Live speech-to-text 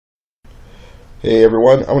Hey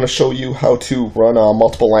everyone, I'm going to show you how to run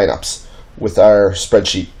multiple lineups with our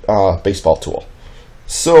spreadsheet baseball tool.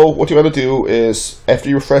 So what you want to do is, after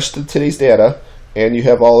you refresh today's data and you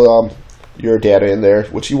have all your data in there,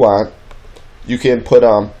 which you want, you can put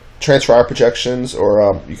transfer our projections,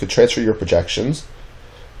 or you could transfer your projections.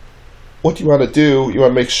 What you want to do, you want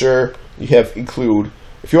to make sure you have include.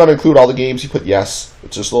 If you want to include all the games, you put yes.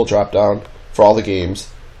 It's just a little drop down for all the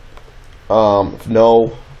games. If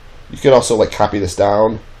no, you can also like copy this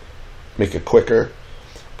down, make it quicker.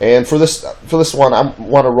 And for this one, I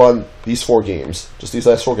want to run these 4 games, just these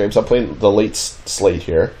last 4 games. I'm playing the late slate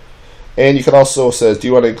here. And you can also say, do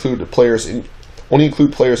you want to include players in? Only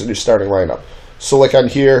include players in your starting lineup. So like on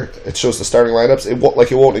here, it shows the starting lineups.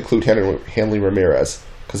 It won't include Hanley Ramirez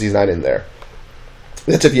because he's not in there.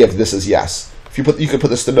 That's if you have this as yes. If you can put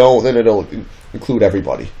this to no, then it'll include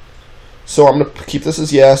everybody. So I'm gonna keep this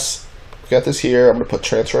as yes. Got this here. I'm going to put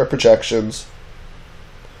transfer our projections,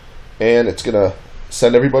 and it's going to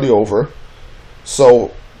send everybody over.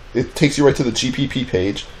 So it takes you right to the GPP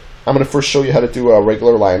page. I'm going to first show you how to do a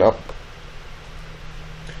regular lineup.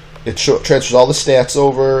 It transfers all the stats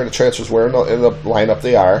over, and it transfers where in the lineup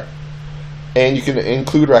they are. And you can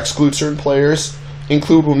include or exclude certain players.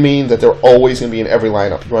 Include would mean that they're always going to be in every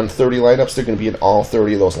lineup. You run 30 lineups, they're going to be in all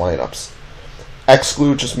 30 of those lineups.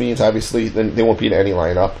 Exclude just means, obviously, then they won't be in any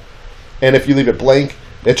lineup. And if you leave it blank,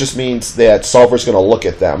 it just means that Solver's going to look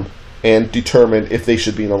at them and determine if they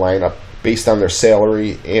should be in the lineup based on their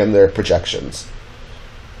salary and their projections.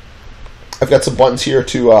 I've got some buttons here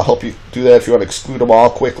to help you do that. If you want to exclude them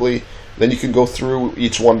all quickly, then you can go through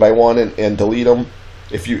each one by one and delete them.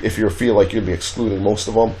 If you feel like you're going to be excluding most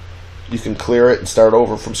of them, you can clear it and start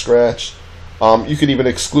over from scratch. You can even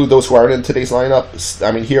exclude those who aren't in today's lineup.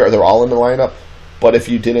 I mean, here they're all in the lineup, but if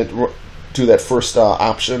you didn't do that first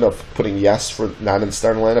option of putting yes for not in the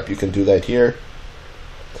starting lineup, you can do that here.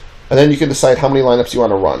 And then you can decide how many lineups you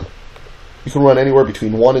want to run. You can run anywhere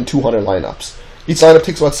between 1 and 200 lineups. Each lineup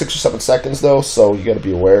takes about 6 or 7 seconds though, so you got to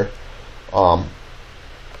be aware.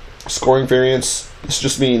 Scoring variance, this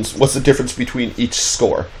just means what's the difference between each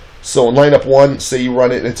score. So in lineup 1, say you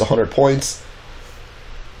run it and it's 100 points.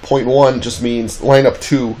 Point 1 just means lineup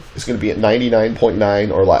 2 is going to be at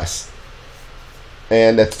 99.9 or less.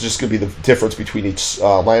 And that's just going to be the difference between each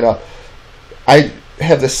lineup. I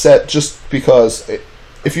have this set just because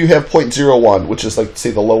if you have 0.01, which is like,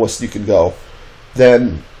 say, the lowest you can go,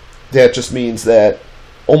 then that just means that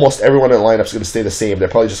almost everyone in the lineup is going to stay the same. They're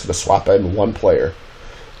probably just going to swap in one player.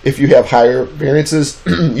 If you have higher variances,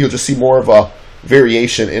 you'll just see more of a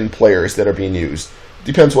variation in players that are being used.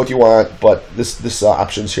 Depends what you want, but this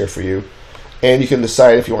option's here for you. And you can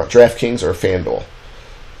decide if you want DraftKings or FanDuel.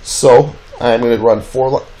 So I'm going to run four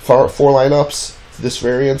lineups, this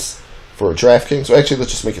variance for DraftKings. So actually, let's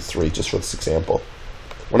just make it 3, just for this example.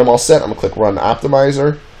 When I'm all set, I'm going to click Run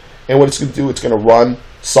Optimizer. And what it's going to do, it's going to run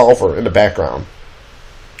Solver in the background.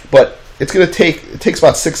 But it's going to it takes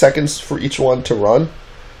about 6 seconds for each one to run.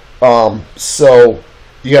 So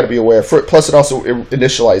you got to be aware. Plus, it also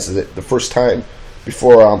initializes it the first time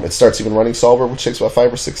before it starts even running Solver, which takes about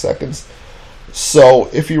 5 or 6 seconds. So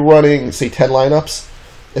if you're running, say, 10 lineups,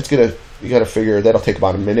 you got to figure that'll take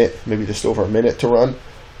about a minute, maybe just over a minute to run.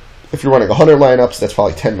 If you're running 100 lineups, that's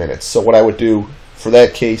probably 10 minutes. So what I would do for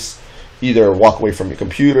that case, either walk away from your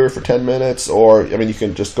computer for 10 minutes, or I mean, you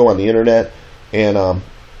can just go on the internet and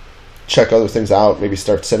check other things out. Maybe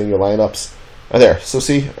start setting your lineups. There. So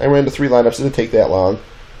see, I ran the 3 lineups. It didn't take that long.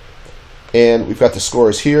 And we've got the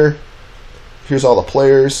scores here. Here's all the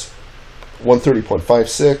players.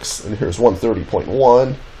 130.56, and here's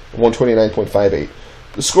 130.1, 129.58.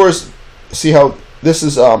 The scores, see how this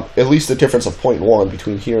is at least a difference of 0.1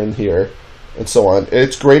 between here and here, and so on.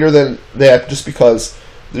 It's greater than that just because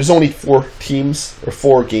there's only 4 teams, or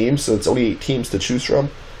 4 games, so it's only 8 teams to choose from.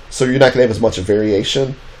 So you're not going to have as much of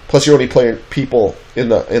variation. Plus, you're only playing people in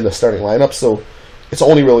the starting lineup, so it's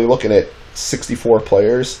only really looking at 64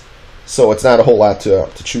 players. So it's not a whole lot to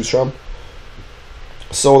choose from.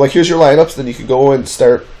 So like, here's your lineups. Then you can go and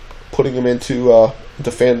start putting them into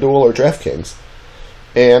FanDuel or DraftKings.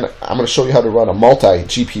 And I'm going to show you how to run a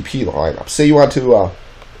multi-GPP lineup. Say you want to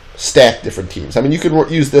stack different teams. I mean, you can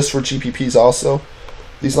use this for GPPs also,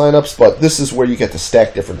 these lineups, but this is where you get to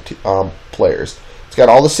stack different players. It's got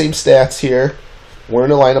all the same stats here, where in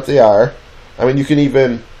the lineup they are. I mean, you can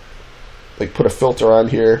even like put a filter on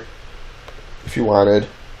here if you wanted,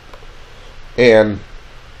 and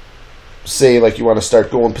say like you want to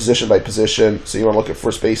start going position by position. So you want to look at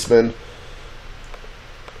first baseman.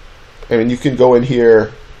 I mean, you can go in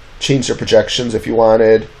here, change their projections if you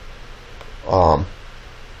wanted,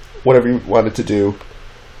 whatever you wanted to do.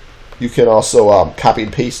 You can also copy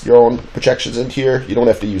and paste your own projections into here. You don't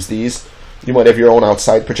have to use these. You might have your own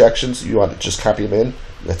outside projections. You want to just copy them in.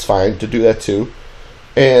 That's fine to do that too.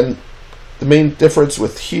 And the main difference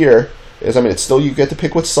with here is, I mean, it's still, you get to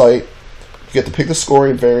pick which site. You get to pick the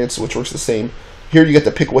scoring variance, which works the same. Here you get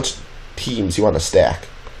to pick which teams you want to stack.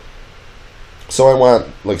 So I want,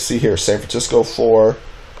 like, see here, San Francisco 4,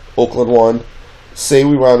 Oakland 1. Say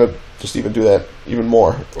we want to just even do that even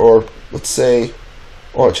more. Or let's say,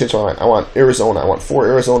 oh, I changed my mind. I want Arizona. I want 4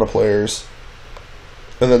 Arizona players.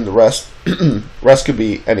 And then the rest could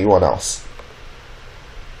be anyone else.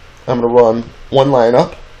 I'm going to run one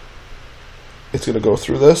lineup. It's going to go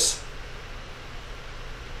through this.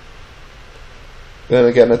 And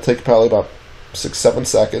again, it'll take probably about 6-7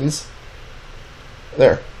 seconds.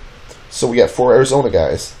 There. So we got 4 Arizona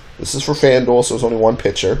guys. This is for FanDuel, so there's only one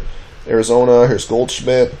pitcher. Arizona, here's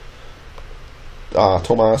Goldschmidt,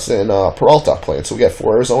 Tomas, and Peralta playing. So we got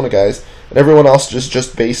 4 Arizona guys. And everyone else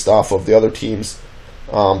just based off of the other teams,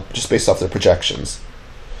 just based off their projections.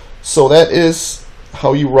 So that is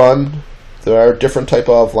how you run. There are different type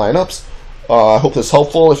of lineups. I hope this is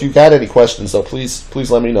helpful. If you've got any questions, though,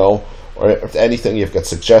 please let me know. Or if anything, you've got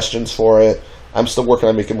suggestions for it. I'm still working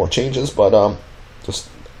on making more changes, but just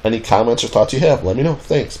any comments or thoughts you have, let me know.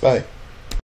 Thanks. Bye.